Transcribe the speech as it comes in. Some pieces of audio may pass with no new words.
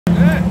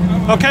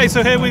Okay,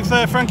 so here with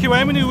Frankie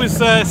Wainman, who was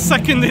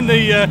second in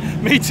the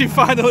meeting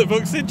final at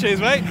Buxton. Cheers,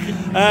 mate.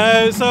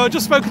 So I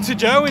just spoken to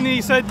Joe, and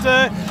he said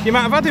you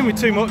might have had him with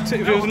too much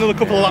if there was another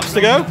couple of laps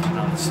to go.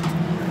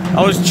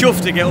 I was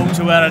chuffed to get up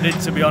to where I did,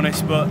 to be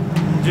honest, but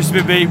just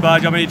to be beat by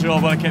Johnny, he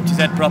drove well and kept his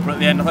head proper at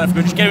the end. I thought if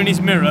we could just get in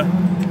his mirror,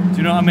 do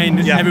you know what I mean?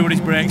 Yeah.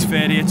 Everybody's brakes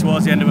fade here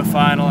towards the end of a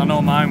final. I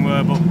know mine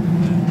were, but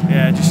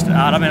yeah, just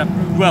I mean,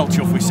 I'm well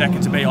chuffed with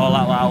second to beat all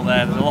that out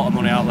there. There's a lot of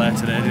money out there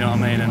today, do you know what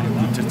I mean? And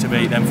to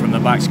beat them from the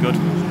back's good.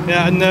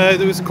 Yeah, and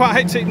there was quite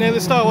hectic near the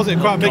start, was it?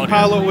 Quite a big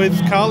pile-up with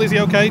Carl. Is he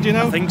okay, do you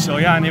know? I think so,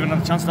 yeah. I didn't even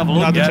have a chance to have a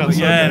look yet. But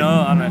yeah,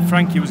 no, and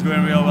Frankie was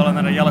going real well, and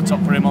then a yellow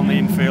top for him on the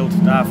infield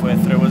halfway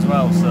through as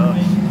well, so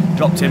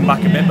dropped him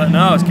back a bit, but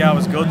no, his car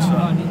was good.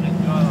 So.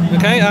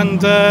 Okay,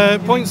 and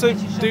points are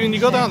doing you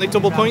good, aren't they?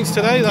 Double points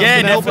today? That's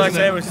yeah, help,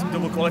 definitely. It was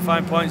double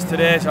qualifying points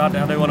today, so I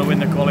do want to win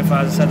the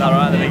qualifiers. I said that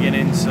right at the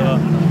beginning, so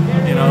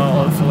you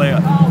know, hopefully I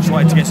just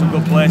wanted to get some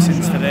good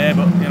placings today,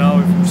 but you know,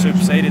 we've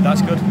superseded,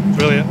 that's good.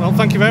 Brilliant. Well,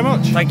 thank you very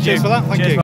much. Thank you. Cheers for that. Thank you.